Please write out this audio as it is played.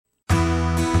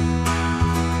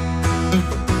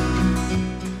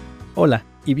Hola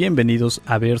y bienvenidos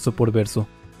a Verso por Verso.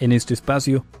 En este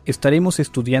espacio estaremos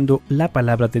estudiando la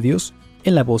Palabra de Dios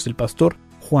en la voz del pastor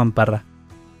Juan Parra.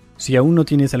 Si aún no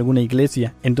tienes alguna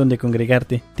iglesia en donde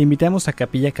congregarte, te invitamos a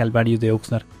Capilla Calvario de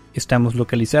Oxnard. Estamos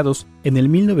localizados en el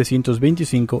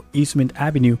 1925 Eastman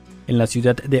Avenue, en la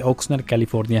ciudad de Oxnard,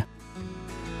 California.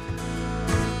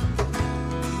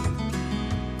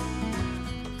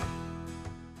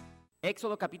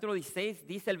 Éxodo capítulo 16,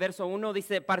 dice el verso 1,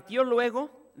 dice: partió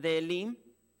luego de Elim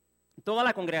toda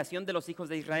la congregación de los hijos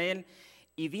de Israel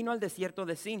y vino al desierto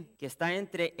de Sin, que está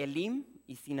entre Elim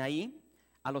y Sinaí,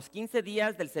 a los 15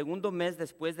 días del segundo mes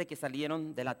después de que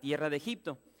salieron de la tierra de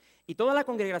Egipto. Y toda la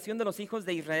congregación de los hijos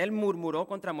de Israel murmuró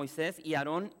contra Moisés y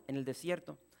Aarón en el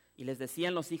desierto. Y les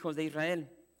decían los hijos de Israel: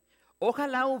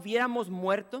 ojalá hubiéramos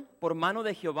muerto por mano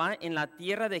de Jehová en la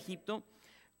tierra de Egipto,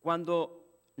 cuando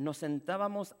nos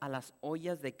sentábamos a las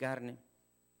ollas de carne,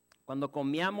 cuando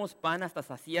comíamos pan hasta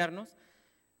saciarnos,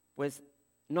 pues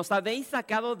nos habéis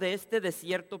sacado de este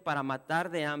desierto para matar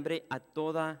de hambre a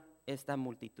toda esta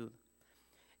multitud.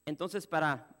 Entonces,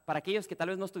 para aquellos que tal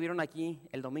vez no estuvieron aquí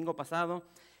el domingo pasado,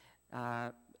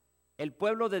 el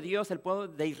pueblo de Dios, el pueblo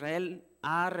de Israel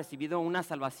ha recibido una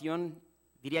salvación,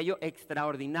 diría yo,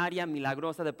 extraordinaria,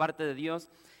 milagrosa de parte de Dios,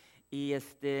 y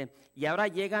ahora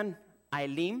llegan a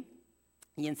Elim.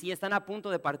 Y en sí están a punto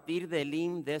de partir de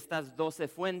Elim, de estas 12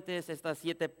 fuentes, estas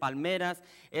 7 palmeras,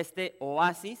 este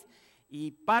oasis,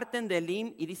 y parten de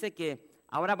Elim y dice que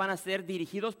ahora van a ser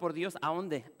dirigidos por Dios, ¿a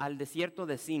dónde? Al desierto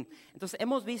de Sin. Entonces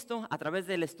hemos visto a través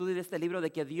del estudio de este libro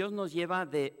de que Dios nos lleva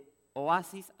de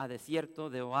oasis a desierto,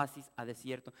 de oasis a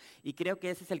desierto, y creo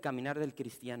que ese es el caminar del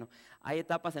cristiano. Hay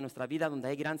etapas en nuestra vida donde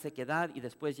hay gran sequedad y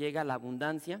después llega la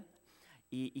abundancia.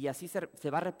 Y así se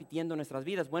va repitiendo en nuestras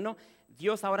vidas. Bueno,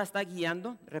 Dios ahora está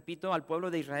guiando, repito, al pueblo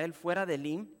de Israel fuera de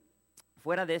Elim,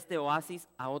 fuera de este oasis,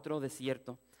 a otro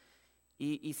desierto.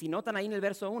 Y si notan ahí en el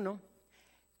verso 1,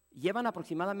 llevan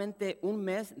aproximadamente un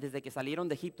mes desde que salieron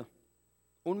de Egipto.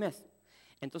 Un mes.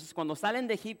 Entonces, cuando salen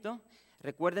de Egipto,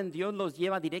 recuerden, Dios los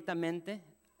lleva directamente.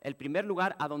 El primer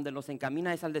lugar a donde los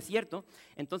encamina es al desierto.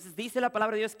 Entonces, dice la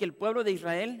palabra de Dios que el pueblo de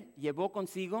Israel llevó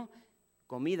consigo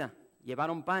comida,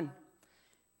 llevaron pan.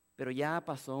 Pero ya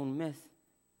pasó un mes.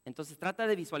 Entonces trata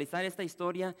de visualizar esta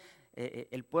historia.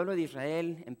 El pueblo de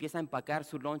Israel empieza a empacar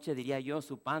su lonche, diría yo,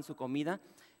 su pan, su comida,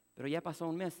 pero ya pasó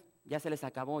un mes, ya se les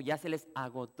acabó, ya se les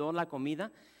agotó la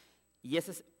comida, y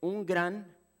ese es un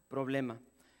gran problema.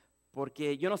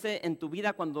 Porque yo no sé, en tu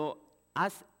vida cuando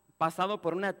has pasado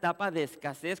por una etapa de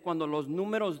escasez, cuando los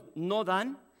números no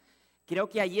dan, creo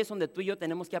que ahí es donde tú y yo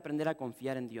tenemos que aprender a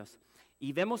confiar en Dios.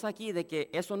 Y vemos aquí de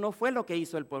que eso no fue lo que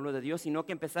hizo el pueblo de Dios, sino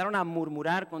que empezaron a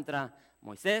murmurar contra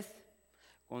Moisés,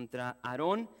 contra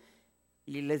Aarón,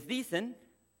 y les dicen: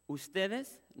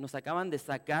 ustedes nos acaban de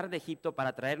sacar de Egipto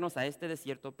para traernos a este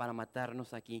desierto para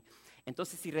matarnos aquí.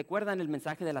 Entonces, si recuerdan el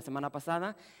mensaje de la semana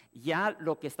pasada, ya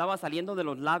lo que estaba saliendo de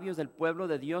los labios del pueblo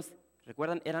de Dios,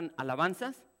 recuerdan, eran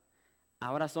alabanzas,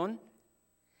 ahora son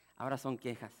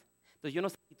quejas. Entonces yo no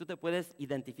sé si tú te puedes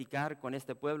identificar con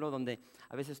este pueblo donde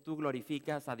a veces tú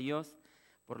glorificas a Dios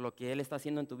por lo que Él está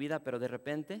haciendo en tu vida, pero de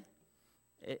repente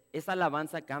esa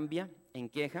alabanza cambia en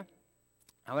queja.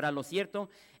 Ahora, lo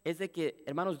cierto es de que,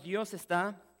 hermanos, Dios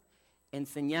está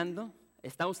enseñando,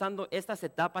 está usando estas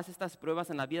etapas, estas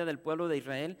pruebas en la vida del pueblo de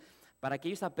Israel para que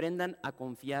ellos aprendan a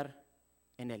confiar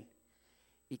en Él.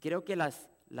 Y creo que las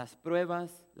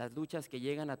pruebas, las luchas que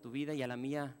llegan a tu vida y a la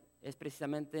mía es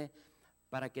precisamente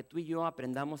para que tú y yo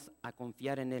aprendamos a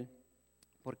confiar en Él.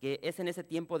 Porque es en ese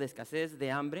tiempo de escasez, de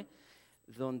hambre,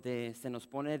 donde se nos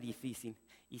pone difícil.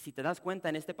 Y si te das cuenta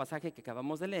en este pasaje que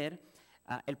acabamos de leer,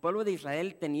 el pueblo de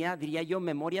Israel tenía, diría yo,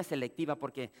 memoria selectiva,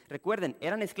 porque recuerden,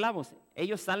 eran esclavos.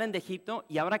 Ellos salen de Egipto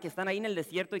y ahora que están ahí en el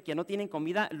desierto y que no tienen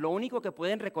comida, lo único que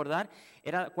pueden recordar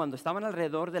era cuando estaban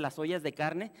alrededor de las ollas de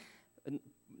carne.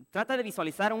 Trata de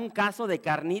visualizar un caso de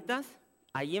carnitas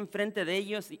ahí enfrente de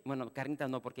ellos, bueno, carnitas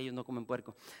no, porque ellos no comen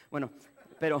puerco. Bueno,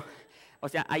 pero, o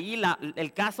sea, ahí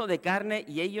el caso de carne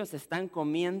y ellos están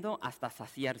comiendo hasta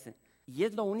saciarse. Y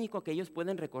es lo único que ellos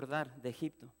pueden recordar de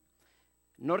Egipto.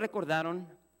 No recordaron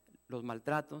los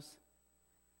maltratos,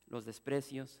 los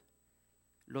desprecios,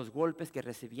 los golpes que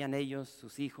recibían ellos,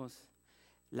 sus hijos,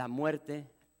 la muerte,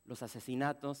 los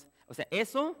asesinatos. O sea,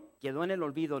 eso quedó en el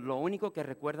olvido. Lo único que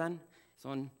recuerdan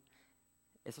son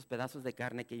esos pedazos de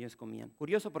carne que ellos comían.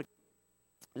 Curioso porque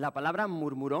la palabra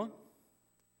murmuró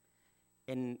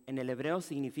en el hebreo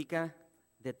significa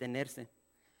detenerse,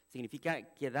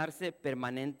 significa quedarse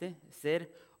permanente,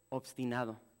 ser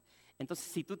obstinado. Entonces,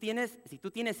 si tú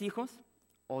tienes hijos,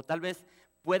 o tal vez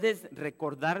puedes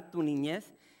recordar tu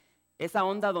niñez, esa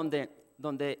onda donde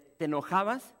donde te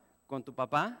enojabas con tu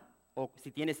papá, o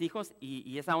si tienes hijos,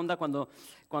 y esa onda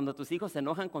cuando tus hijos se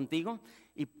enojan contigo,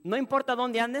 y no importa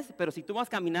dónde andes, pero si tú vas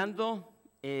caminando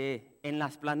en la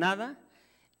explanada,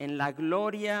 en la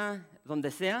gloria,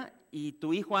 donde sea, y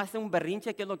tu hijo hace un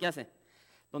berrinche, ¿qué es lo que hace?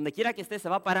 Donde quiera que esté se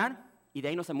va a parar y de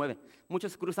ahí no se mueve.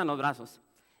 Muchos cruzan los brazos.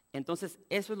 Entonces,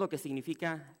 eso es lo que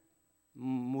significa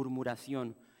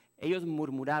murmuración. Ellos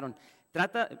murmuraron.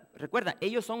 Recuerda,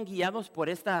 ellos son guiados por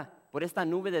esta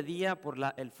nube de día, por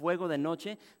el fuego de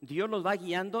noche. Dios los va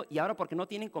guiando y ahora porque no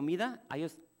tienen comida,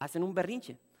 ellos hacen un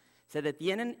berrinche. Se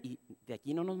detienen y de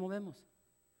aquí no nos movemos,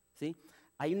 ¿sí?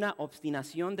 Hay una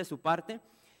obstinación de su parte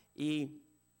y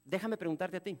déjame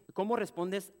preguntarte a ti, ¿cómo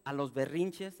respondes a los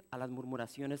berrinches, a las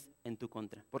murmuraciones en tu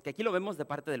contra? Porque aquí lo vemos de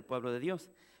parte del pueblo de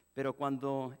Dios, pero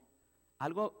cuando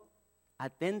algo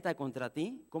atenta contra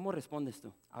ti, ¿cómo respondes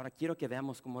tú? Ahora quiero que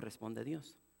veamos cómo responde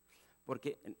Dios.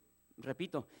 Porque,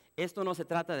 repito, esto no se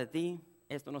trata de ti,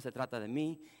 esto no se trata de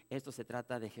mí, esto se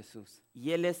trata de Jesús.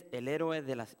 Y Él es el héroe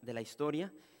de la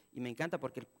historia. Y me encanta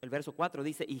porque el verso 4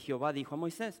 dice, y Jehová dijo a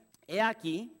Moisés, he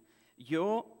aquí,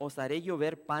 yo os haré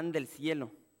llover pan del cielo.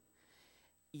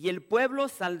 Y el pueblo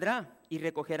saldrá y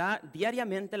recogerá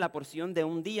diariamente la porción de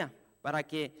un día, para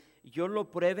que yo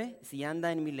lo pruebe si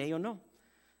anda en mi ley o no.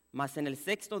 Mas en el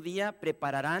sexto día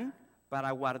prepararán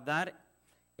para guardar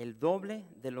el doble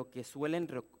de lo que suelen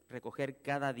recoger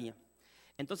cada día.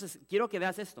 Entonces, quiero que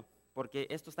veas esto, porque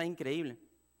esto está increíble.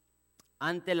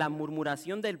 Ante la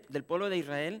murmuración del pueblo de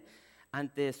Israel,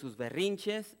 ante sus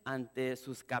berrinches, ante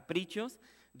sus caprichos,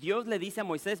 Dios le dice a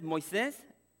Moisés, Moisés,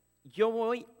 yo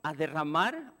voy a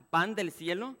derramar pan del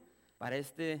cielo para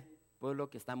este pueblo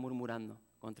que está murmurando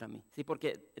contra mí. Sí,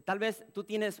 porque tal vez tú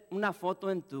tienes una foto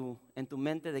en tu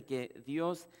mente de que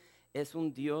Dios es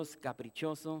un Dios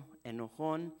caprichoso,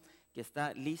 enojón, que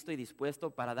está listo y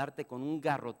dispuesto para darte con un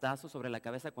garrotazo sobre la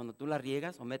cabeza cuando tú la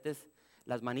riegas o metes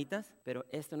las manitas, pero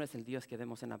este no es el Dios que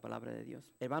vemos en la palabra de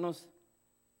Dios. Hermanos,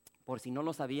 por si no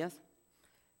lo sabías,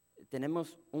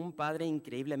 tenemos un Padre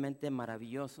increíblemente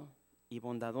maravilloso y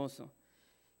bondadoso.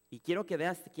 Y quiero que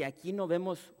veas que aquí no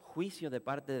vemos juicio de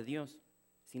parte de Dios,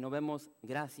 sino vemos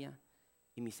gracia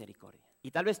y misericordia.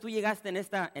 Y tal vez tú llegaste en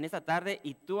esta tarde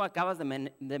y tú acabas de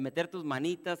meter tus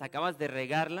manitas, acabas de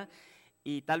regarla,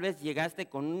 y tal vez llegaste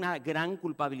con una gran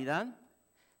culpabilidad,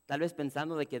 tal vez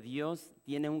pensando de que Dios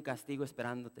tiene un castigo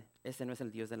esperándote. Ese no es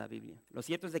el Dios de la Biblia. Lo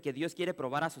cierto es de que Dios quiere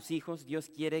probar a sus hijos, Dios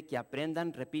quiere que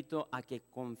aprendan, repito, a que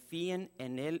confíen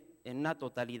en Él en una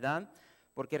totalidad,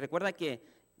 porque recuerda que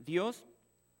Dios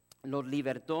los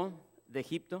libertó de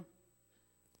Egipto,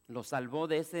 los salvó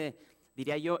de ese,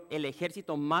 diría yo, el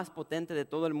ejército más potente de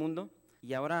todo el mundo,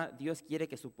 y ahora Dios quiere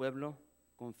que su pueblo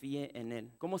confíe en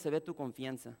Él. ¿Cómo se ve tu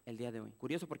confianza el día de hoy?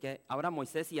 Curioso porque ahora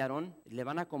Moisés y Aarón le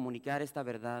van a comunicar esta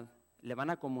verdad, le van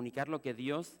a comunicar lo que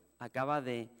Dios acaba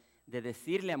de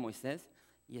decirle a Moisés,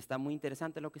 y está muy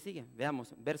interesante lo que sigue.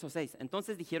 Veamos, verso 6.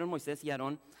 Entonces dijeron Moisés y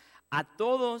Aarón a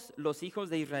todos los hijos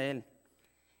de Israel,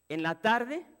 en la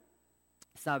tarde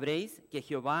sabréis que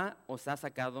Jehová os ha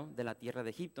sacado de la tierra de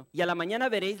Egipto, y a la mañana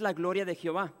veréis la gloria de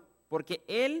Jehová, porque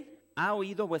Él ha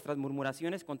oído vuestras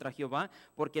murmuraciones contra Jehová,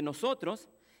 porque nosotros,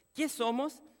 ¿qué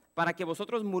somos para que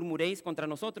vosotros murmuréis contra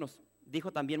nosotros?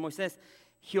 Dijo también Moisés,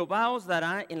 Jehová os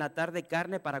dará en la tarde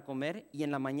carne para comer y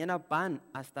en la mañana pan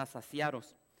hasta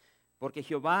saciaros, porque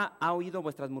Jehová ha oído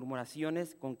vuestras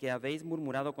murmuraciones con que habéis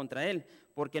murmurado contra Él,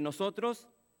 porque nosotros,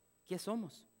 ¿qué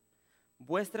somos?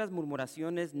 Vuestras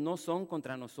murmuraciones no son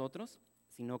contra nosotros,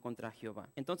 sino contra Jehová.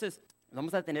 Entonces,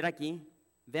 vamos a tener aquí,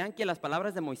 vean que las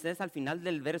palabras de Moisés al final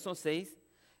del verso 6,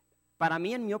 para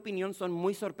mí, en mi opinión, son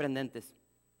muy sorprendentes.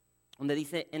 Donde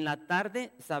dice, en la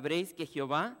tarde sabréis que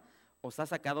Jehová os ha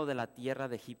sacado de la tierra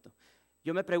de Egipto.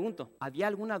 Yo me pregunto, ¿había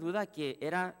alguna duda que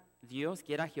era Dios,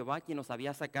 que era Jehová quien nos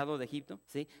había sacado de Egipto?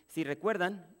 ¿Sí? Si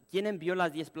recuerdan, ¿quién envió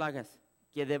las 10 plagas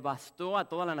que devastó a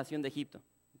toda la nación de Egipto?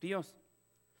 Dios.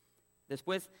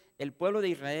 Después, el pueblo de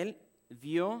Israel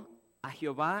vio a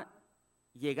Jehová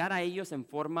llegar a ellos en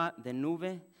forma de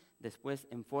nube, después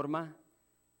en forma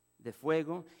de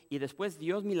fuego, y después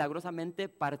Dios milagrosamente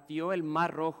partió el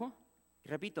mar rojo. Y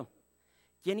repito,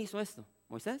 ¿quién hizo esto?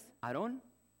 ¿Moisés? ¿Aarón?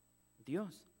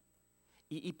 Dios.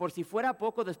 Y por si fuera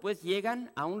poco, después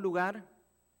llegan a un lugar,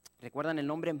 ¿recuerdan el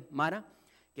nombre Mara?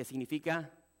 Que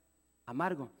significa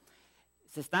amargo.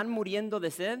 Se están muriendo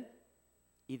de sed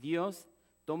y Dios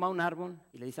toma un árbol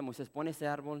y le dice a Moisés, pon ese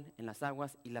árbol en las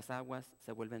aguas y las aguas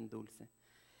se vuelven dulces.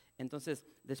 Entonces,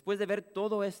 después de ver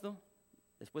todo esto,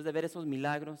 después de ver esos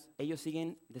milagros, ellos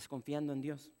siguen desconfiando en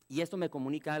Dios. Y esto me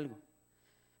comunica algo.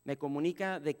 Me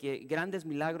comunica de que grandes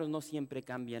milagros no siempre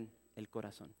cambian el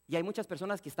corazón. Y hay muchas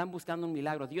personas que están buscando un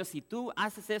milagro. Dios, si tú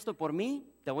haces esto por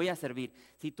mí, te voy a servir.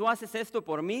 Si tú haces esto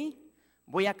por mí,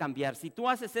 voy a cambiar. Si tú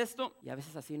haces esto, y a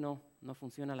veces así no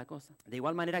funciona la cosa. De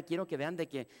igual manera quiero que vean de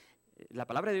que la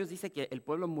palabra de Dios dice que el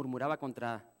pueblo murmuraba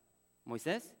contra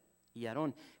Moisés y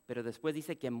Aarón, pero después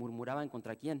dice que murmuraban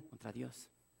contra ¿quién? Contra Dios.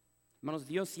 Hermanos,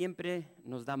 Dios siempre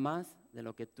nos da más de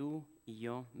lo que tú y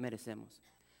yo merecemos.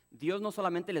 Dios no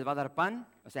solamente les va a dar pan,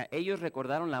 o sea, ellos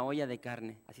recordaron la olla de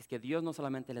carne, así es que Dios no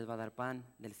solamente les va a dar pan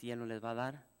del cielo, les va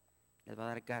a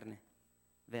dar carne.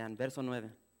 Vean, verso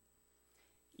 9.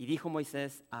 Y dijo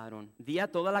Moisés a Aarón: di a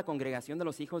toda la congregación de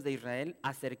los hijos de Israel,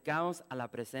 acercaos a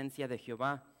la presencia de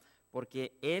Jehová,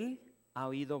 porque él ha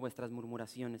oído vuestras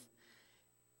murmuraciones.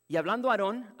 Y hablando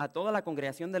Aarón a toda la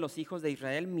congregación de los hijos de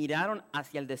Israel, miraron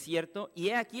hacia el desierto, y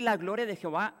he aquí la gloria de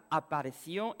Jehová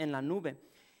apareció en la nube.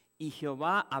 Y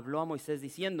Jehová habló a Moisés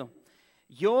diciendo: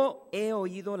 yo he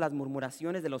oído las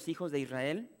murmuraciones de los hijos de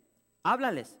Israel.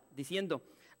 Háblales, diciendo: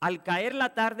 al caer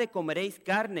la tarde comeréis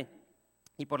carne,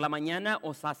 y por la mañana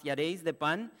os saciaréis de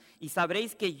pan, y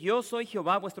sabréis que yo soy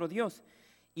Jehová vuestro Dios.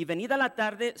 Y venida la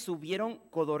tarde subieron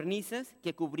codornices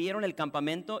que cubrieron el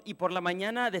campamento, y por la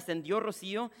mañana descendió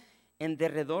rocío en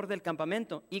derredor del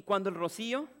campamento. Y cuando el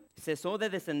rocío cesó de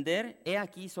descender, he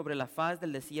aquí sobre la faz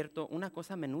del desierto una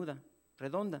cosa menuda,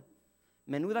 redonda,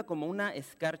 menuda como una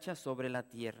escarcha sobre la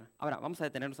tierra. Ahora, vamos a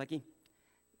detenernos aquí.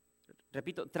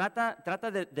 Repito,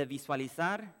 trata de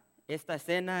visualizar esta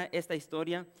escena, esta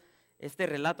historia, este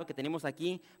relato que tenemos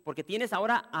aquí, porque tienes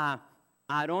ahora a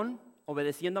Aarón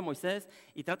obedeciendo a Moisés,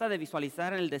 y trata de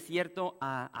visualizar en el desierto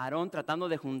a Aarón tratando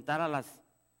de juntar a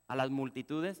las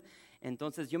multitudes.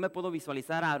 Entonces yo me puedo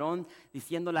visualizar a Aarón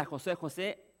diciéndole a José: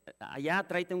 José, allá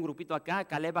tráete un grupito acá,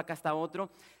 Caleb acá está otro,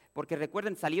 porque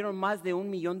recuerden, salieron más de 1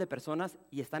 millón de personas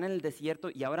y están en el desierto,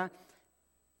 y ahora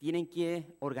tienen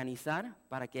que organizar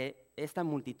para que esta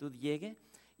multitud llegue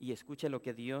y escuche lo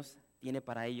que Dios tiene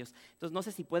para ellos. Entonces no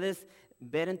sé si puedes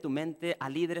ver en tu mente a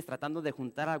líderes tratando de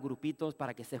juntar a grupitos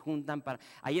para que se juntan.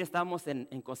 Ayer estábamos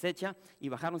en cosecha y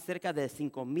bajaron cerca de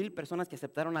 5,000 personas que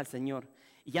aceptaron al Señor,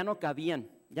 y ya no cabían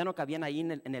ahí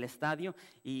en el estadio,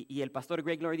 y el pastor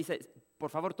Greg Laurie dice: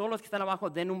 por favor, todos los que están abajo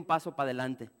den un paso para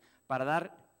adelante para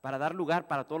dar lugar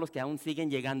para todos los que aún siguen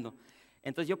llegando.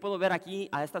 Entonces yo puedo ver aquí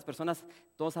a estas personas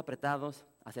todos apretados,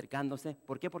 acercándose.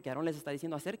 ¿Por qué? Porque Aarón les está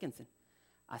diciendo: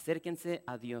 acérquense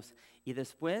a Dios. Y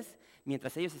después,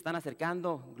 mientras ellos se están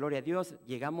acercando, gloria a Dios,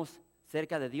 llegamos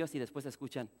cerca de Dios, y después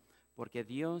escuchan: porque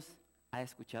Dios ha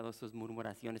escuchado sus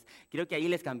murmuraciones. Creo que ahí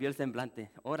les cambió el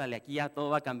semblante. Órale, aquí ya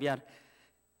todo va a cambiar,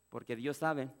 porque Dios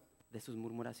sabe de sus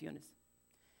murmuraciones.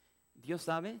 Dios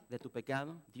sabe de tu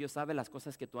pecado. Dios sabe las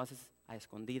cosas que tú haces a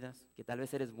escondidas, que tal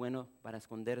vez eres bueno para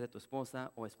esconder de tu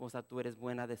esposa, o esposa, tú eres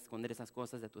buena de esconder esas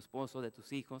cosas de tu esposo, de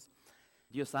tus hijos.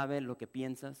 Dios sabe lo que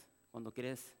piensas cuando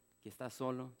crees que estás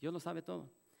solo. Dios lo sabe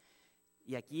todo.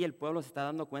 Y aquí el pueblo se está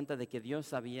dando cuenta de que Dios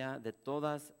sabía de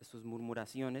todas sus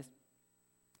murmuraciones.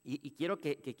 Y quiero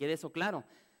que quede eso claro.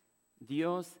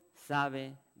 Dios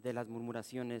sabe de las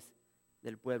murmuraciones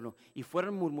del pueblo. Y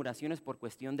fueron murmuraciones por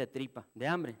cuestión de tripa, de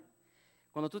hambre.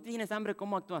 Cuando tú tienes hambre,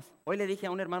 ¿cómo actúas? Hoy le dije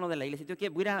a un hermano de la iglesia: ¿qué?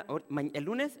 El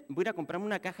lunes voy a ir a comprarme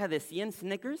una caja de 100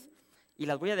 Snickers y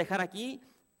las voy a dejar aquí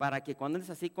para que cuando andes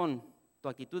así con tu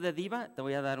actitud de diva, te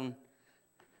voy a dar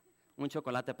un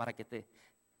chocolate para que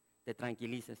te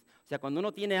tranquilices. O sea, cuando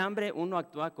uno tiene hambre, uno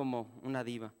actúa como una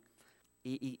diva.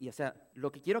 Y o sea,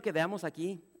 lo que quiero que veamos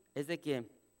aquí es de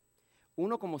que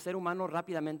uno como ser humano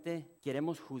rápidamente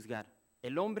queremos juzgar.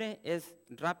 El hombre es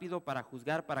rápido para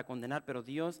juzgar, para condenar, pero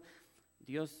Dios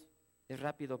es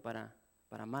rápido para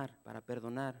amar, para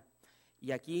perdonar.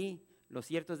 Y aquí lo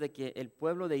cierto es de que el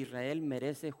pueblo de Israel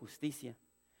merece justicia.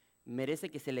 Merece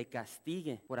que se le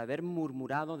castigue por haber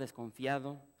murmurado,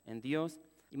 desconfiado en Dios.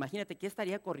 Imagínate qué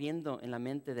estaría corriendo en la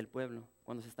mente del pueblo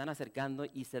cuando se están acercando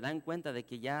y se dan cuenta de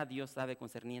que ya Dios sabe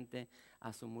concerniente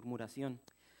a su murmuración.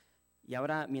 Y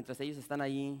ahora, mientras ellos están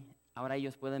ahí, ahora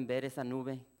ellos pueden ver esa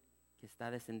nube que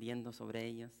está descendiendo sobre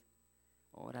ellos.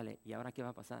 Órale, ¿y ahora qué va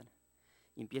a pasar?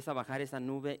 Y empieza a bajar esa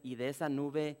nube, y de esa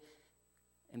nube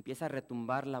empieza a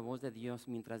retumbar la voz de Dios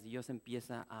mientras Dios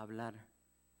empieza a hablar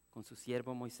con su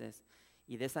siervo Moisés.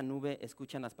 Y de esa nube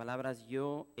escuchan las palabras: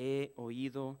 yo he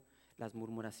oído las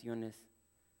murmuraciones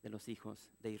de los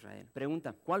hijos de Israel.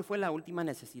 Pregunta: ¿cuál fue la última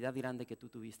necesidad grande que tú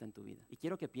tuviste en tu vida? Y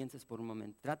quiero que pienses por un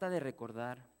momento. Trata de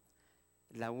recordar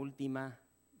la última,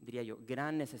 diría yo,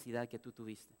 gran necesidad que tú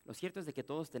tuviste. Lo cierto es de que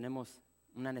todos tenemos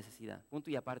una necesidad, punto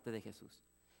y aparte de Jesús.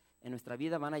 En nuestra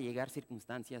vida van a llegar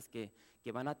circunstancias que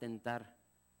van a atentar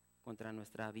contra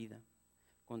nuestra vida,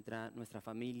 contra nuestra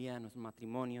familia, nuestros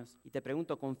matrimonios. Y te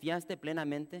pregunto: ¿confiaste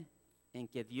plenamente en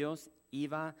que Dios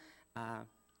iba a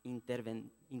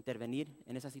intervenir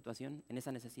en esa situación, en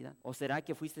esa necesidad? ¿O será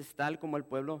que fuiste tal como el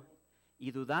pueblo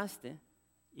y dudaste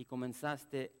y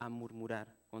comenzaste a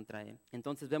murmurar contra él?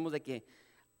 Entonces vemos de que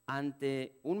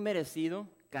ante un merecido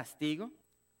castigo,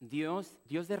 Dios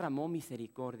derramó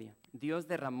misericordia, Dios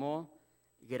derramó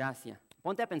gracia.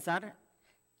 Ponte a pensar,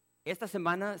 esta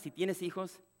semana si tienes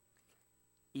hijos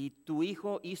y tu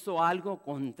hijo hizo algo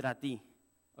contra ti,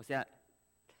 o sea,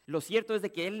 lo cierto es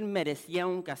de que él merecía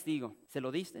un castigo. ¿Se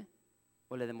lo diste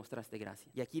o le demostraste gracia?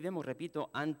 Y aquí vemos, repito,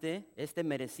 ante este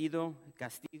merecido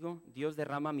castigo, Dios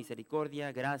derrama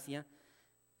misericordia, gracia.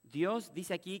 Dios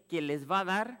dice aquí que les va a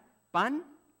dar pan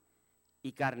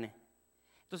y carne.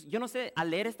 Entonces, yo no sé,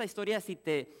 al leer esta historia, si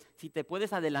te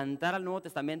puedes adelantar al Nuevo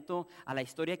Testamento, a la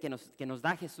historia que nos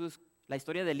da Jesús, la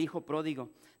historia del hijo pródigo.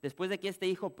 Después de que este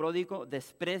hijo pródigo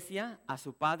desprecia a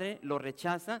su padre, lo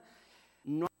rechaza,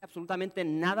 no hay absolutamente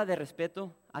nada de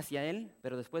respeto hacia él,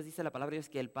 pero después dice la palabra de Dios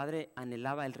que el padre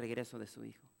anhelaba el regreso de su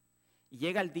hijo. Y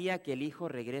llega el día que el hijo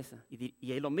regresa.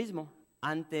 Y es lo mismo,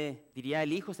 diría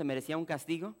el hijo se merecía un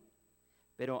castigo,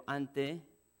 pero ante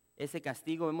ese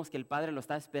castigo vemos que el padre lo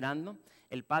está esperando.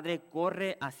 El padre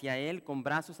corre hacia él con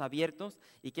brazos abiertos.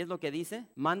 ¿Y qué es lo que dice?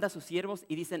 Manda a sus siervos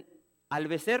y dicen, al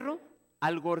becerro,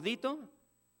 al gordito,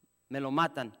 me lo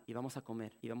matan y vamos a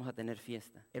comer y vamos a tener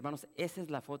fiesta. Hermanos, esa es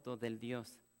la foto del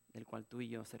Dios del cual tú y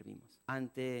yo servimos.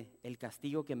 Ante el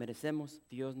castigo que merecemos,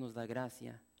 Dios nos da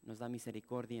gracia, nos da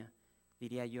misericordia,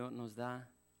 diría yo, nos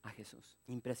da a Jesús.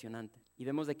 Impresionante. Y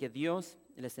vemos de que Dios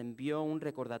les envió un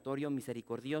recordatorio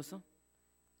misericordioso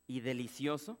y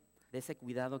delicioso de ese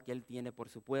cuidado que Él tiene por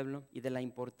su pueblo y de la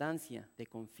importancia de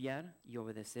confiar y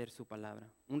obedecer su palabra.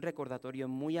 Un recordatorio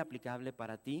muy aplicable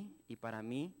para ti y para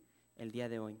mí el día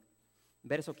de hoy.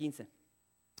 Verso 15.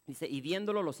 Dice, y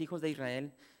viéndolo los hijos de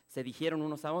Israel se dijeron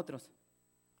unos a otros,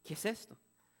 ¿qué es esto?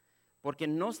 Porque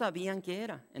no sabían qué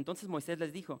era. Entonces Moisés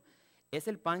les dijo, es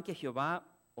el pan que Jehová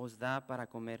os da para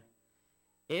comer.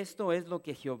 Esto es lo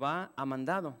que Jehová ha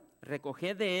mandado.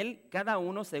 Recoged de él cada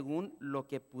uno según lo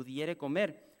que pudiere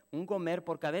comer, un gomer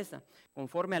por cabeza,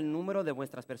 conforme al número de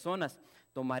vuestras personas.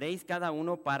 Tomaréis cada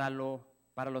uno para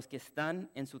los que están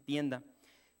en su tienda.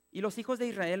 Y los hijos de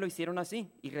Israel lo hicieron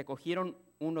así, y recogieron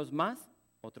unos más,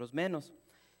 otros menos,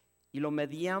 y lo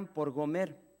medían por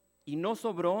gomer. Y no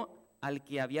sobró al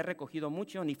que había recogido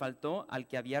mucho, ni faltó al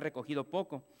que había recogido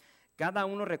poco. Cada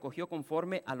uno recogió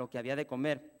conforme a lo que había de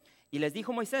comer. Y les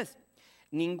dijo Moisés,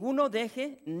 ninguno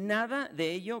deje nada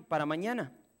de ello para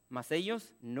mañana. Mas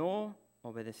ellos no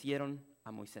obedecieron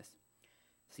a Moisés,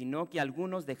 sino que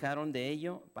algunos dejaron de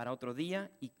ello para otro día,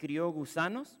 y crió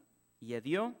gusanos, y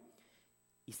hedió,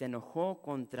 y se enojó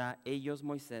contra ellos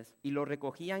Moisés, y lo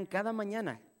recogían cada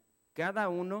mañana, cada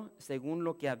uno según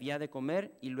lo que había de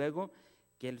comer, y luego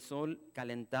que el sol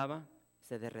calentaba,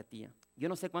 se derretía. Yo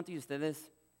no sé cuántos de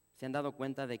ustedes se han dado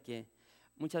cuenta de que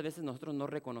muchas veces nosotros no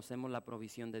reconocemos la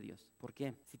provisión de Dios. ¿Por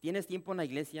qué? Si tienes tiempo en la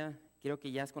iglesia, creo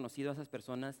que ya has conocido a esas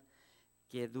personas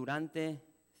que durante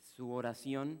su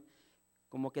oración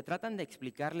como que tratan de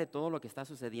explicarle todo lo que está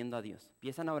sucediendo a Dios.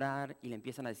 Empiezan a orar y le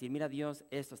empiezan a decir, mira Dios,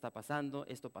 esto está pasando,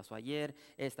 esto pasó ayer,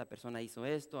 esta persona hizo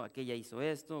esto, aquella hizo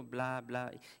esto, bla,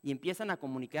 bla. Y empiezan a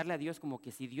comunicarle a Dios como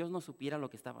que si Dios no supiera lo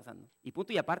que está pasando. Y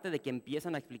punto y aparte de que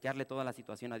empiezan a explicarle toda la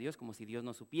situación a Dios como si Dios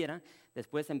no supiera,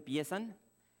 después empiezan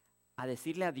a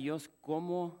decirle a Dios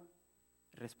cómo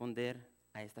responder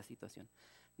a esta situación.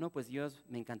 No, pues Dios,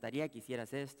 me encantaría que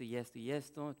hicieras esto y esto y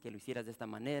esto, que lo hicieras de esta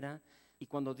manera. Y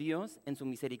cuando Dios, en su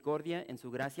misericordia, en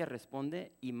su gracia,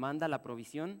 responde y manda la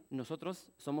provisión,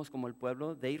 nosotros somos como el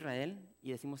pueblo de Israel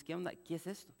y decimos, ¿qué onda? ¿Qué es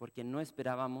esto? Porque no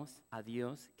esperábamos a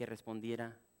Dios que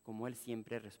respondiera como Él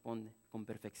siempre responde, con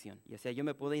perfección. Y o sea, yo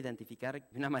me puedo identificar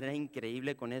de una manera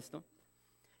increíble con esto.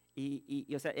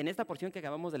 Y o sea, en esta porción que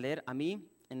acabamos de leer, a mí,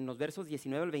 en los versos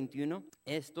 19 al 21,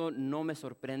 esto no me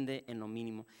sorprende en lo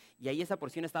mínimo. Y ahí esa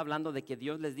porción está hablando de que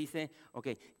Dios les dice, ok,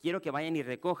 quiero que vayan y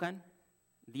recojan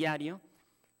diario,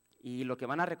 y lo que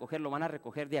van a recoger, lo van a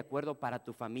recoger de acuerdo para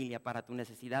tu familia, para tu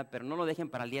necesidad, pero no lo dejen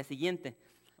para el día siguiente.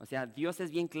 O sea, Dios es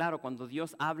bien claro, cuando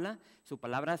Dios habla, su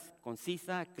palabra es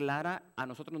concisa, clara, a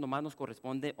nosotros nomás nos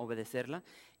corresponde obedecerla.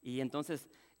 Y entonces,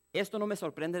 esto no me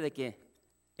sorprende de que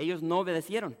ellos no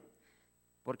obedecieron,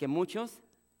 porque muchos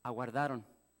aguardaron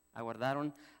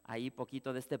ahí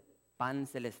poquito de este pan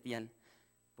celestial.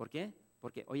 ¿Por qué?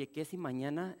 Porque, oye, ¿qué si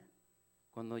mañana,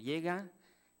 cuando llega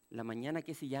la mañana,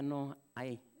 qué si ya no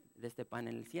hay de este pan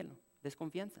en el cielo?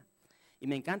 Desconfianza. Y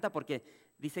me encanta porque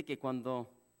dice que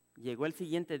cuando llegó el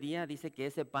siguiente día, dice que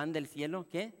ese pan del cielo,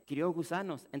 ¿qué? Crió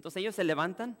gusanos. Entonces ellos se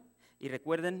levantan y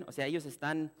recuerden, o sea, ellos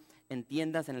están en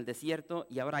tiendas en el desierto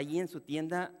y ahora ahí en su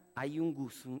tienda hay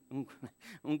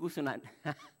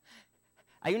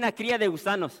hay una cría de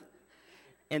gusanos.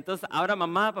 Entonces ahora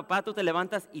mamá, papá, tú te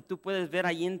levantas y tú puedes ver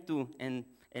ahí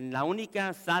en la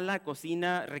única sala,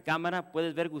 cocina, recámara,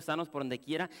 puedes ver gusanos por donde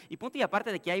quiera. Y punto y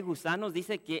aparte de que hay gusanos,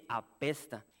 dice que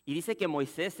apesta. Y dice que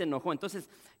Moisés se enojó. Entonces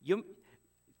yo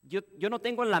no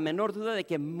tengo la menor duda de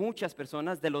que muchas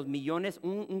personas, de los millones,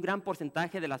 un gran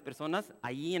porcentaje de las personas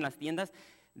ahí en las tiendas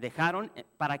dejaron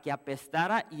para que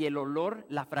apestara y el olor,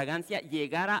 la fragancia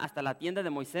llegara hasta la tienda de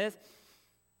Moisés.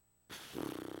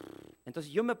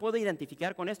 Entonces yo me puedo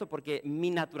identificar con esto porque mi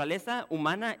naturaleza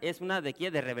humana es una de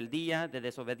 ¿qué? De rebeldía, de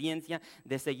desobediencia,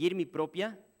 de seguir mi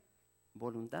propia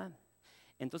voluntad.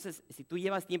 Entonces, si tú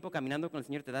llevas tiempo caminando con el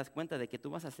Señor, te das cuenta de que tú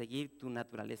vas a seguir tu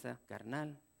naturaleza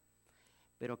carnal.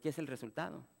 Pero ¿qué es el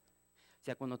resultado? O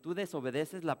sea, cuando tú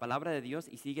desobedeces la palabra de Dios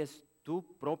y sigues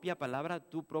tu propia palabra,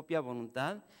 tu propia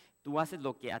voluntad, tú haces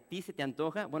lo que a ti se te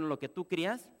antoja, bueno, lo que tú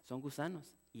crías son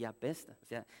gusanos y apesta. O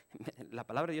sea, la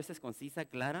palabra de Dios es concisa,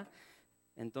 clara.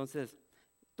 Entonces,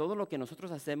 todo lo que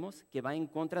nosotros hacemos que va en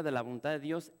contra de la voluntad de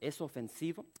Dios es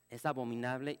ofensivo, es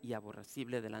abominable y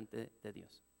aborrecible delante de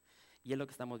Dios. Y es lo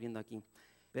que estamos viendo aquí.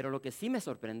 Pero lo que sí me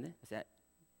sorprende, o sea,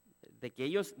 de que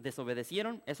ellos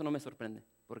desobedecieron, eso no me sorprende,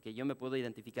 porque yo me puedo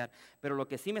identificar. Pero lo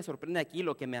que sí me sorprende aquí,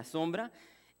 lo que me asombra,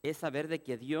 es saber de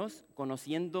que Dios,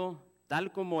 conociendo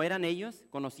tal como eran ellos,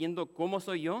 conociendo cómo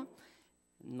soy yo,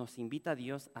 nos invita a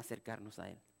Dios a acercarnos a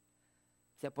Él.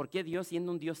 O sea, ¿por qué Dios,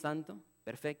 siendo un Dios santo,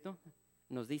 perfecto,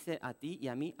 nos dice a ti y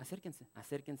a mí,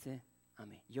 acérquense a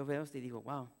mí? Yo veo esto y digo,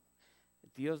 wow,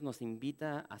 Dios nos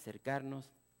invita a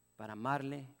acercarnos para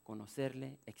amarle,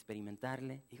 conocerle,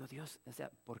 experimentarle. Digo, Dios, o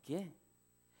sea, ¿por qué?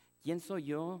 ¿Quién soy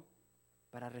yo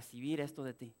para recibir esto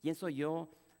de ti? ¿Quién soy yo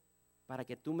para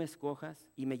que tú me escojas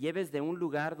y me lleves de un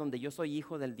lugar donde yo soy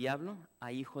hijo del diablo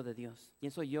a hijo de Dios?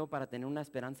 ¿Quién soy yo para tener una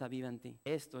esperanza viva en ti?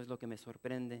 Esto es lo que me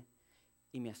sorprende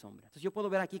y me asombra. Entonces yo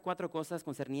puedo ver aquí 4 cosas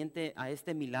concerniente a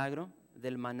este milagro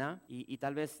del maná y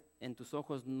tal vez en tus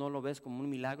ojos no lo ves como un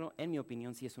milagro. En mi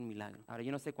opinión sí es un milagro. Ahora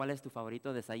yo no sé cuál es tu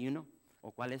favorito desayuno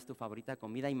o cuál es tu favorita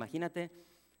comida. Imagínate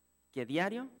que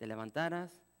diario te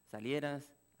levantaras,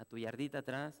 salieras a tu yardita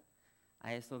atrás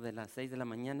a eso de las 6 de la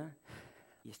mañana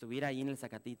y estuviera ahí en el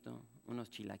zacatito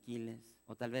unos chilaquiles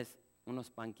o tal vez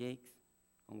unos pancakes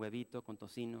con huevito, con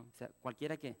tocino, o sea,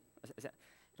 cualquiera que, o sea,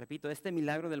 repito, este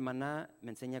milagro del maná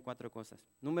me enseña 4 cosas.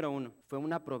 Número 1, fue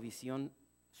una provisión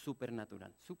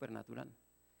supernatural.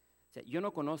 O sea, yo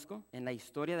no conozco en la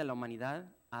historia de la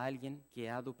humanidad a alguien que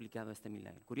ha duplicado este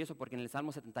milagro. Curioso porque en el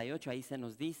Salmo 78 ahí se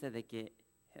nos dice de que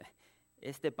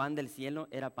este pan del cielo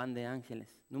era pan de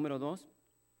ángeles. Número 2,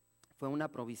 fue una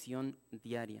provisión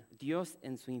diaria. Dios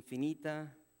en su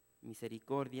infinita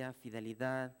misericordia,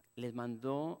 fidelidad, les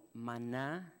mandó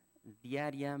maná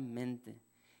diariamente.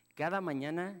 Cada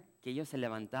mañana que ellos se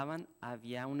levantaban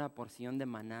había una porción de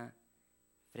maná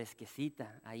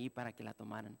fresquecita ahí para que la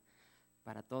tomaran,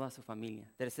 para toda su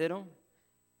familia. Tercero,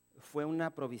 fue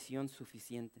una provisión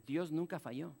suficiente. Dios nunca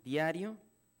falló. Diario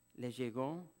les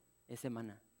llegó ese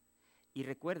maná. Y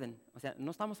recuerden, o sea,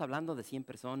 no estamos hablando de 100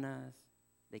 personas,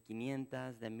 de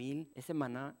 500, de 1000. Ese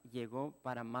maná llegó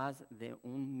para más de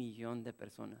 1,000,000 de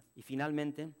personas. Y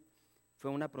finalmente,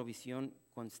 fue una provisión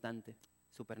constante,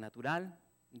 supernatural,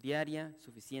 diaria,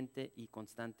 suficiente y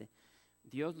constante.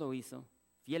 Dios lo hizo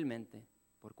fielmente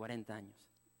por 40 años.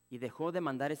 Y dejó de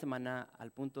mandar ese maná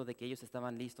al punto de que ellos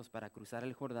estaban listos para cruzar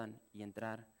el Jordán y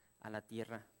entrar a la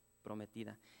tierra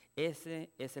prometida.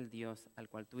 Ese es el Dios al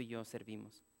cual tú y yo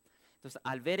servimos. Entonces,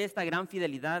 al ver esta gran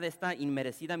fidelidad, esta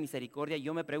inmerecida misericordia,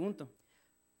 yo me pregunto,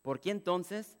 ¿por qué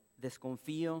entonces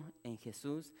desconfío en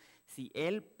Jesús si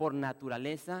Él por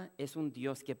naturaleza es un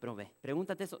Dios que provee?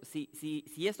 Pregúntate eso.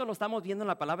 Si esto lo estamos viendo en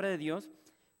la palabra de Dios,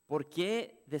 ¿por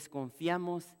qué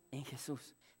desconfiamos en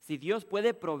Jesús? Si Dios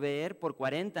puede proveer por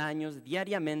 40 años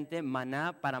diariamente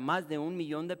maná para más de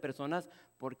 1,000,000 de personas,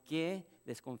 ¿por qué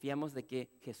desconfiamos de que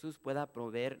Jesús pueda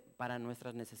proveer para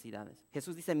nuestras necesidades?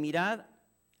 Jesús dice, mirad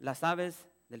las aves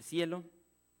del cielo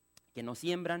que no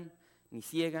siembran, ni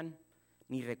ciegan,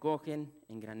 ni recogen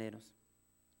en graneros,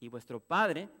 y vuestro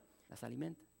Padre las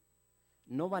alimenta.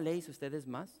 ¿No valéis ustedes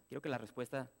más? Creo que la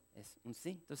respuesta es un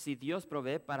sí. Entonces, si Dios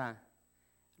provee para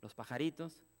los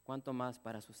pajaritos, ¿cuánto más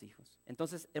para sus hijos?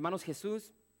 Entonces, hermanos,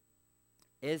 Jesús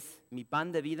es mi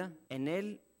pan de vida. En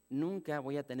Él nunca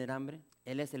voy a tener hambre.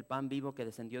 Él es el pan vivo que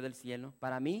descendió del cielo.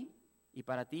 Para mí y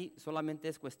para ti solamente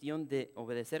es cuestión de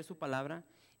obedecer su palabra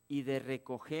y de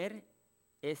recoger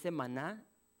ese maná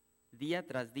día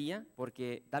tras día,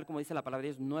 porque tal como dice la palabra de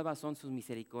Dios, nuevas son sus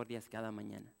misericordias cada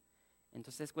mañana.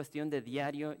 Entonces es cuestión de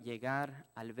diario llegar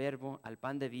al verbo, al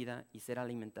pan de vida y ser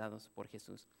alimentados por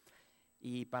Jesús.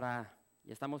 Y ya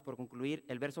estamos por concluir,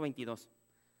 el verso 22.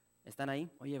 ¿Están ahí?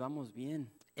 Oye, vamos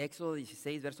bien. Éxodo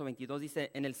 16, verso 22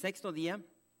 dice, en el sexto día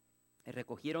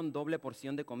recogieron doble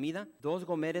porción de comida, 2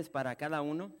 gomeres para cada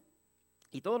uno,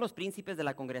 y todos los príncipes de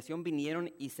la congregación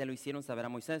vinieron y se lo hicieron saber a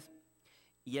Moisés.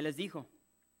 Y él les dijo,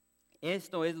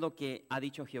 esto es lo que ha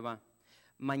dicho Jehová.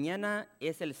 Mañana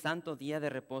es el santo día de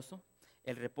reposo,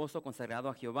 el reposo consagrado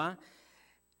a Jehová.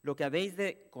 Lo que habéis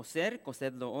de cocer,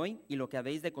 cocedlo hoy, y lo que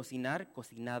habéis de cocinar,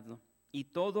 cocinadlo. Y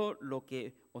todo lo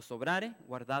que os sobrare,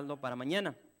 guardadlo para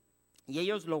mañana. Y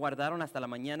ellos lo guardaron hasta la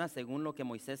mañana según lo que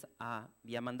Moisés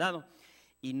había mandado.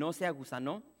 Y no se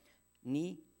agusanó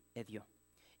ni hedió.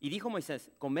 Y dijo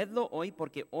Moisés, comedlo hoy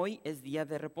porque hoy es día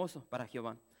de reposo para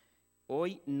Jehová.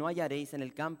 Hoy no hallaréis en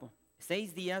el campo.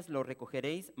 6 días lo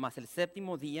recogeréis, mas el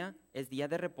séptimo día es día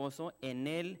de reposo, en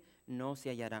él no se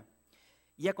hallará.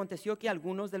 Y aconteció que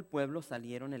algunos del pueblo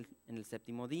salieron en el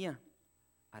séptimo día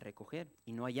a recoger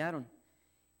y no hallaron.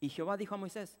 Y Jehová dijo a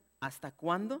Moisés, ¿hasta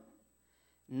cuándo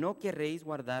no querréis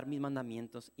guardar mis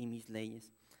mandamientos y mis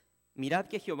leyes? Mirad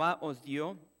que Jehová os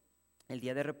dio el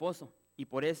día de reposo, y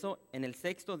por eso en el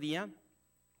sexto día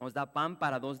os da pan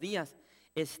para 2 días.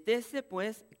 Estése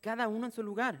pues cada uno en su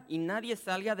lugar, y nadie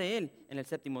salga de él en el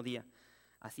séptimo día.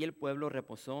 Así el pueblo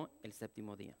reposó el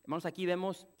séptimo día. Hermanos, aquí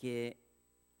vemos que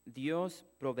Dios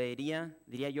proveería,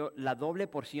 diría yo, la doble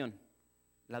porción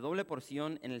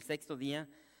en el sexto día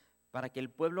para que el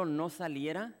pueblo no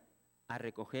saliera a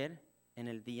recoger en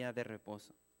el día de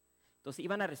reposo. Entonces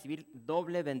iban a recibir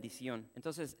doble bendición.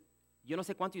 Entonces, yo no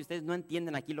sé cuántos de ustedes no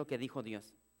entienden aquí lo que dijo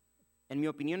Dios. En mi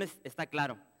opinión está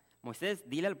claro. Moisés,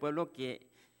 dile al pueblo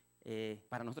que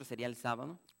para nosotros sería el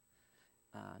sábado.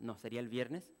 No, sería el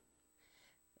viernes.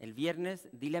 El viernes,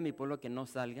 dile a mi pueblo que no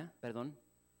salga,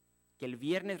 que el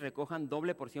viernes recojan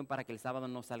doble porción para que el sábado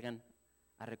no salgan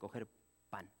a recoger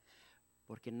pan.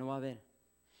 Porque no va a haber.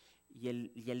 Y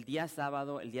el día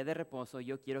sábado, el día de reposo,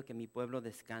 yo quiero que mi pueblo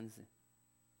descanse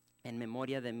en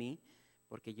memoria de mí,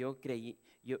 porque yo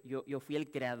fui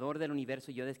el creador del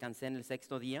universo y yo descansé en el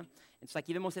sexto día. Entonces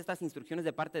aquí vemos estas instrucciones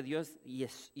de parte de Dios y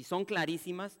son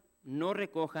clarísimas. No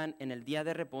recojan en el día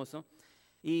de reposo.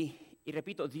 Y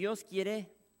repito, Dios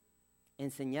quiere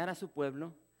enseñar a su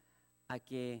pueblo a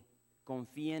que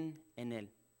confíen en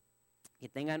Él, que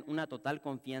tengan una total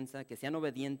confianza, que sean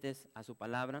obedientes a su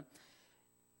palabra.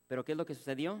 Pero ¿qué es lo que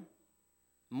sucedió?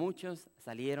 Muchos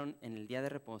salieron en el día de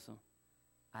reposo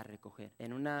a recoger,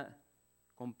 en una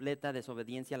completa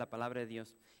desobediencia a la palabra de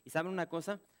Dios. Y ¿saben una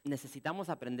cosa? Necesitamos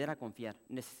aprender a confiar,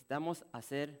 necesitamos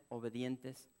ser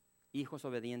obedientes, hijos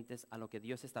obedientes a lo que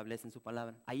Dios establece en su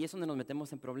palabra. Ahí es donde nos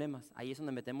metemos en problemas, ahí es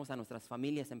donde metemos a nuestras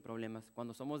familias en problemas,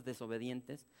 cuando somos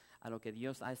desobedientes a lo que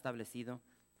Dios ha establecido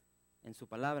en su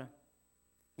palabra.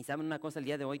 Y ¿saben una cosa? El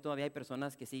día de hoy todavía hay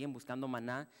personas que siguen buscando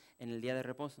maná en el día de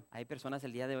reposo. Hay personas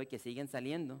el día de hoy que siguen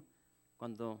saliendo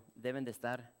cuando deben de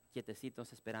estar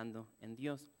quietecitos esperando en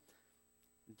Dios.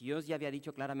 Dios ya había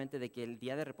dicho claramente de que el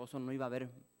día de reposo no iba a haber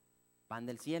pan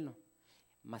del cielo.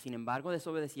 Mas sin embargo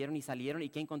desobedecieron y salieron. ¿Y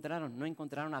qué encontraron? No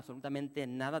encontraron absolutamente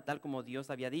nada tal como Dios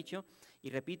había dicho. Y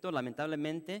repito,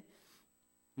 lamentablemente,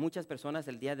 muchas personas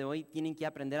el día de hoy tienen que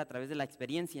aprender a través de la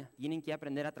experiencia.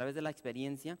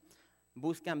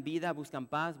 Buscan vida, buscan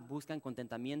paz, buscan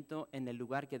contentamiento en el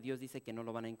lugar que Dios dice que no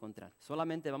lo van a encontrar.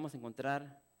 Solamente vamos a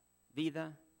encontrar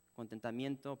vida,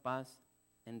 contentamiento, paz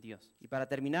en Dios. Y para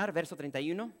terminar, verso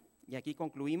 31, y aquí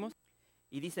concluimos,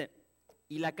 y dice,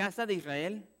 y la casa de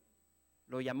Israel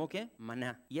lo llamó ¿qué?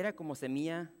 Maná. Y era como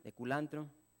semilla de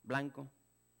culantro blanco,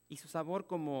 y su sabor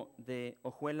como de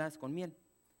hojuelas con miel.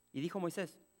 Y dijo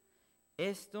Moisés,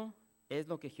 esto es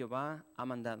lo que Jehová ha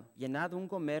mandado. Llenad un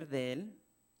gomer de él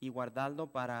y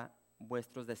guardadlo para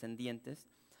vuestros descendientes,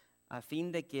 a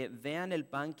fin de que vean el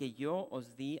pan que yo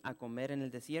os di a comer en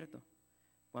el desierto,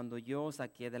 cuando yo os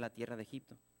saqué de la tierra de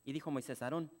Egipto. Y dijo Moisés a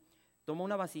Aarón, toma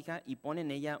una vasija y pon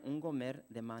en ella un gomer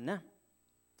de maná,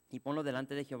 y ponlo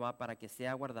delante de Jehová para que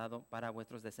sea guardado para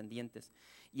vuestros descendientes.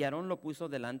 Y Aarón lo puso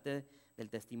delante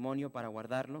del testimonio para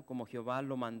guardarlo, como Jehová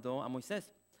lo mandó a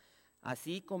Moisés.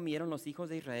 Así comieron los hijos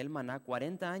de Israel maná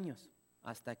 40 años,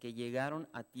 hasta que llegaron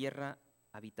a tierra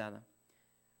habitada.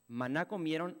 Maná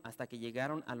comieron hasta que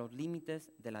llegaron a los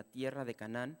límites de la tierra de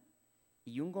Canaán,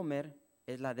 y un gomer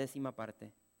es la 10ª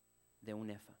parte de un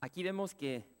efa. Aquí vemos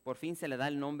que por fin se le da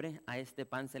el nombre a este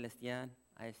pan celestial,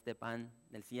 a este pan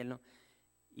del cielo,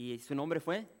 y su nombre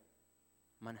fue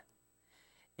maná.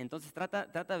 Entonces trata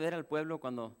de ver al pueblo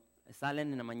cuando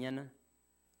salen en la mañana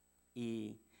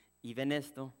y ven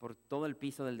esto por todo el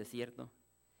piso del desierto,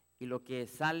 y lo que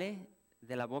sale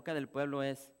de la boca del pueblo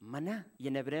es maná. Y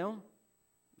en hebreo,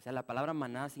 o sea, la palabra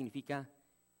maná significa,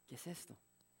 ¿qué es esto?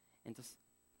 Entonces,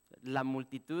 la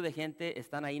multitud de gente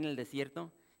están ahí en el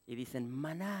desierto y dicen,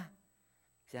 maná.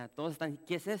 O sea, todos están,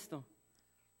 ¿qué es esto?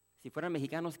 Si fueran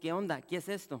mexicanos, ¿qué onda? ¿Qué es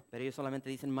esto? Pero ellos solamente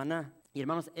dicen maná. Y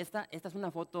hermanos, esta es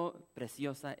una foto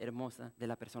preciosa, hermosa de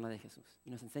la persona de Jesús. Y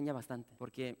nos enseña bastante,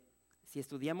 porque si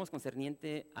estudiamos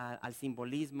concerniente al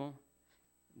simbolismo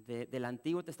del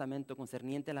Antiguo Testamento,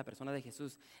 concerniente a la persona de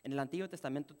Jesús, en el Antiguo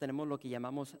Testamento tenemos lo que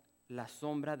llamamos la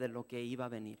sombra de lo que iba a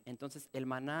venir. Entonces, el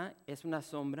maná es una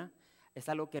sombra, es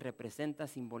algo que representa,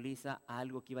 simboliza a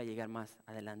algo que iba a llegar más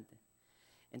adelante.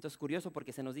 Entonces, curioso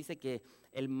porque se nos dice que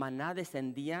el maná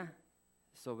descendía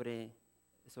sobre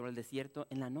el desierto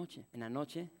en la noche. En la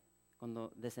noche,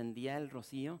 cuando descendía el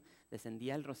rocío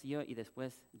y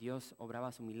después Dios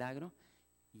obraba su milagro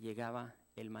y llegaba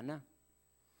el maná.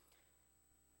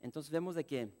 Entonces vemos de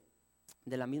que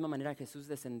de la misma manera Jesús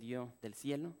descendió del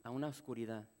cielo a una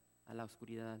oscuridad, a la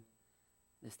oscuridad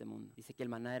de este mundo. Dice que el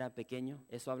maná era pequeño,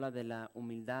 eso habla de la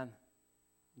humildad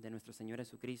de nuestro Señor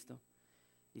Jesucristo.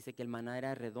 Dice que el maná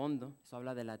era redondo, eso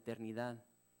habla de la eternidad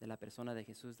de la persona de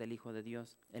Jesús, del Hijo de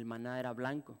Dios. El maná era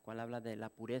blanco, cual habla de la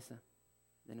pureza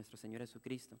de nuestro Señor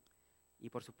Jesucristo. Y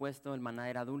por supuesto el maná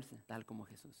era dulce, tal como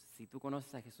Jesús. Si tú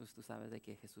conoces a Jesús, tú sabes de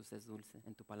que Jesús es dulce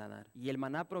en tu paladar. Y el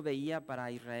maná proveía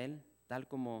para Israel, tal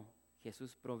como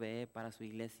Jesús provee para su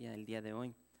iglesia el día de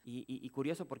hoy. Y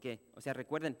curioso porque, o sea,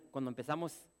 recuerden, cuando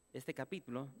empezamos este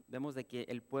capítulo, vemos de que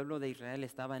el pueblo de Israel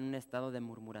estaba en un estado de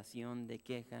murmuración, de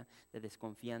queja, de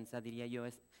desconfianza, diría yo,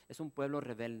 es un pueblo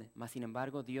rebelde. Mas sin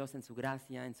embargo, Dios en su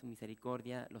gracia, en su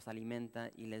misericordia, los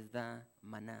alimenta y les da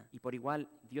maná. Y por igual,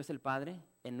 Dios el Padre,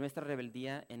 en nuestra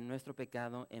rebeldía, en nuestro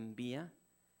pecado, envía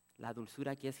la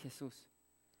dulzura que es Jesús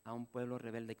a un pueblo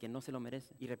rebelde que no se lo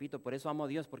merece. Y repito, por eso amo a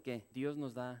Dios, porque Dios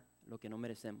nos da lo que no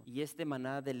merecemos. Y este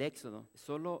maná del Éxodo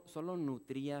solo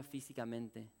nutría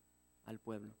físicamente al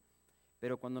pueblo.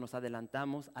 Pero cuando nos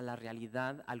adelantamos a la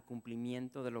realidad, al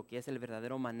cumplimiento de lo que es el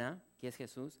verdadero maná, que es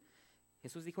Jesús,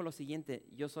 Jesús dijo lo siguiente: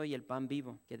 yo soy el pan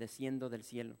vivo que desciendo del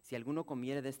cielo. Si alguno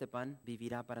comiere de este pan,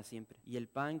 vivirá para siempre. Y el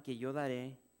pan que yo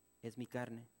daré es mi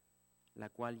carne, la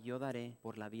cual yo daré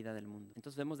por la vida del mundo.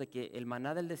 Entonces vemos de que el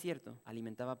maná del desierto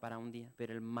alimentaba para un día,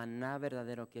 pero el maná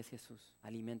verdadero, que es Jesús,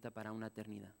 alimenta para una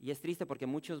eternidad. Y es triste porque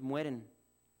muchos mueren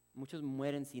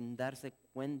sin darse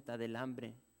cuenta del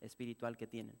hambre espiritual que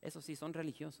tienen. Eso sí, son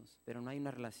religiosos, pero no hay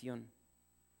una relación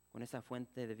con esa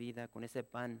fuente de vida, con ese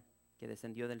pan que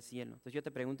descendió del cielo. Entonces yo te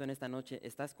pregunto en esta noche,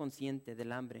 ¿estás consciente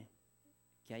del hambre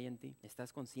que hay en ti?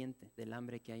 ¿Estás consciente del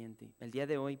hambre que hay en ti? El día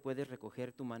de hoy puedes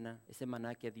recoger tu maná, ese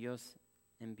maná que Dios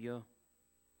envió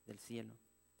del cielo.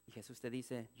 Y Jesús te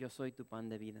dice: yo soy tu pan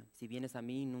de vida. Si vienes a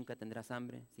mí, nunca tendrás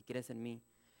hambre. Si crees en mí,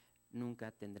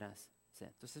 nunca tendrás sed.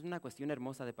 Entonces es una cuestión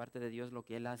hermosa de parte de Dios lo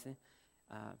que Él hace.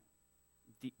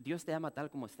 Dios te ama tal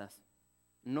como estás,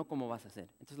 no como vas a ser.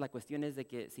 Entonces la cuestión es de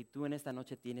que si tú en esta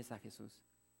noche tienes a Jesús,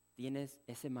 tienes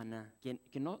ese maná,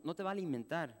 que no te va a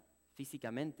alimentar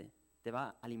físicamente, te va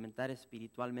a alimentar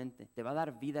espiritualmente, te va a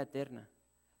dar vida eterna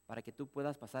para que tú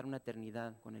puedas pasar una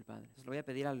eternidad con el Padre. Entonces le voy a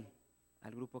pedir al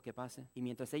grupo que pase, y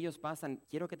mientras ellos pasan,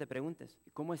 quiero que te preguntes,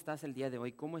 ¿cómo estás el día de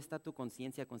hoy? ¿Cómo está tu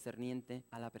conciencia concerniente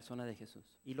a la persona de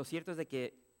Jesús? Y lo cierto es de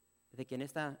que en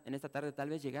esta tarde tal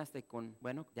vez llegaste con,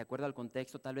 bueno, de acuerdo al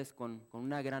contexto, tal vez con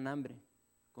una gran hambre,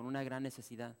 con una gran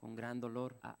necesidad, con gran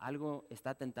dolor. Algo está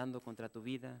atentando contra tu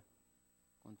vida,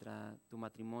 contra tu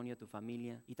matrimonio, tu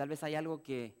familia. Y tal vez hay algo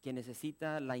que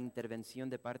necesita la intervención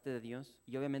de parte de Dios.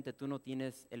 Y obviamente tú no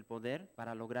tienes el poder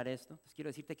para lograr esto. Entonces quiero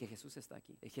decirte que Jesús está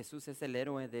aquí. Jesús es el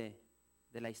héroe de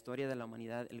la historia de la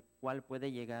humanidad, el cual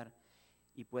puede llegar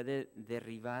y puede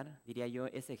derribar, diría yo,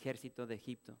 ese ejército de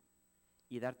Egipto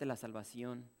y darte la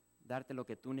salvación, darte lo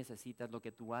que tú necesitas, lo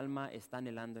que tu alma está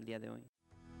anhelando el día de hoy.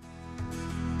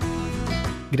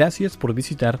 Gracias por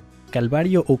visitar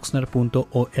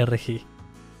calvariooxnard.org.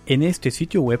 En este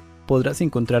sitio web podrás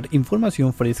encontrar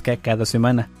información fresca cada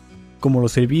semana, como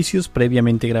los servicios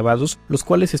previamente grabados, los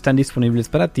cuales están disponibles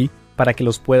para ti, para que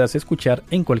los puedas escuchar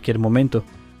en cualquier momento.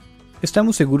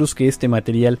 Estamos seguros que este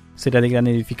material será de gran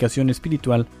edificación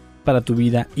espiritual para tu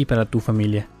vida y para tu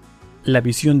familia. La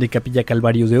visión de Capilla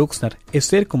Calvario de Oxnard es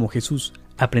ser como Jesús,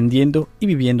 aprendiendo y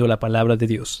viviendo la palabra de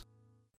Dios.